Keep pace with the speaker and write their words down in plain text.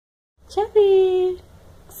Cherry.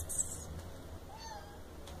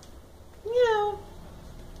 Miau.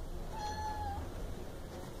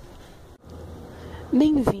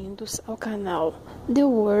 Bem-vindos ao canal The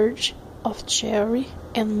World of Cherry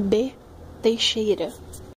and BTeixeira.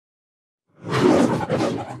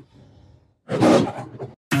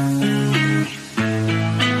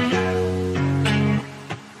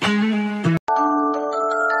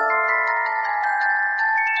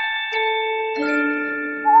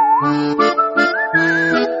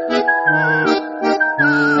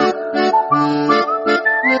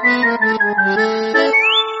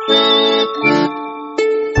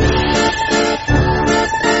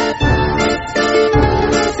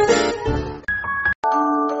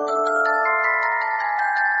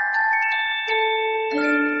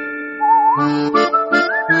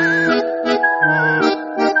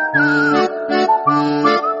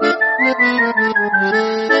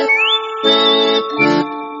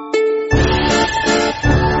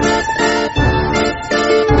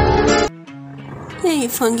 E aí,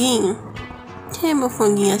 franguinho? Quem é meu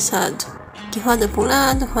franguinho assado? Que roda pra um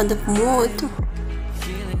lado, roda pro outro.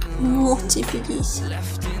 Morte feliz.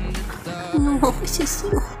 Nossa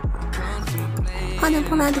senhora. Roda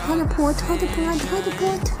pra um lado, roda pro outro, roda pro lado, roda pro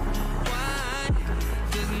outro.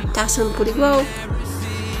 Tá achando por igual?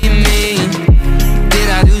 Did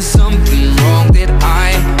I do something wrong? Did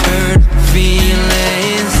I hurt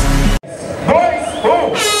feelings?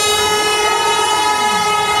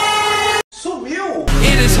 Sumiu!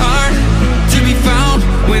 It is hard to be found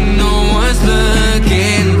when no one's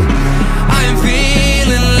looking. I am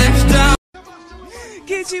feeling left out.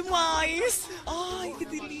 Que demais! Ai, que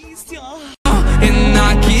delícia! And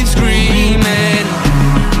I keep screaming.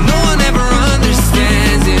 No one ever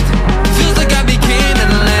understands it. Feels like I became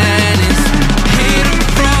Atlantis. Hidden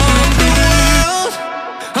from the world.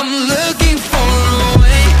 I'm looking for a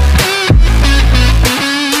way.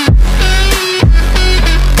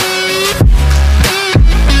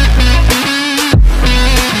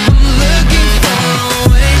 I'm looking for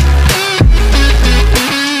a way.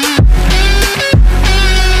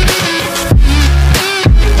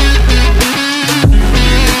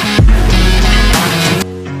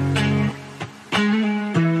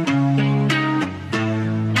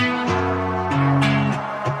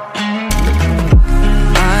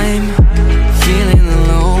 I'm feeling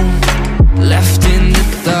alone, left in the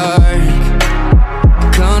dark,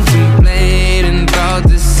 contemplating about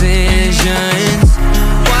decisions.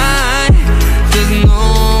 Why does no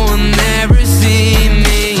one ever see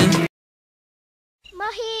me?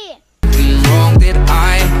 Morri! Something wrong, that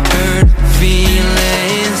I hurt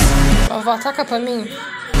feelings. Vovó, taca pra mim.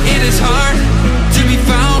 It is hard to be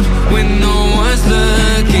found when no one's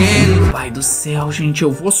looking. Pai do céu, gente,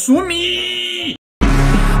 eu vou sumir!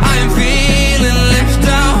 I am feeling left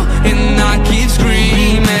out and I keep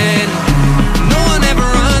screaming. No one ever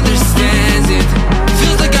understands it.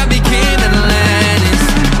 Feels like I became Atlantis.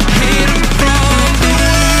 Hidden from the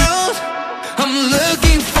world. I'm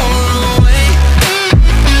looking for a way.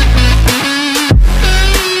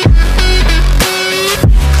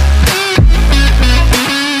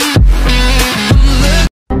 I'm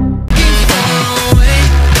looking for a way.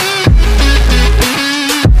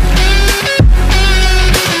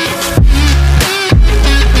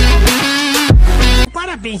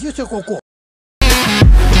 Parabéns, viu, seu cocô?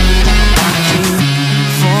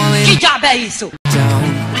 Falling diabo é isso?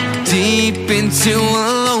 down deep into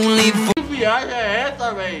a lonely Que viagem é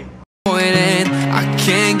essa, véi? void and I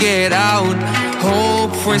can't get out.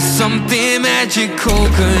 Hope for something magical,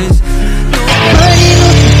 cause no Felino,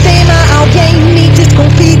 sistema, alguém me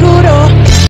desconfigurou.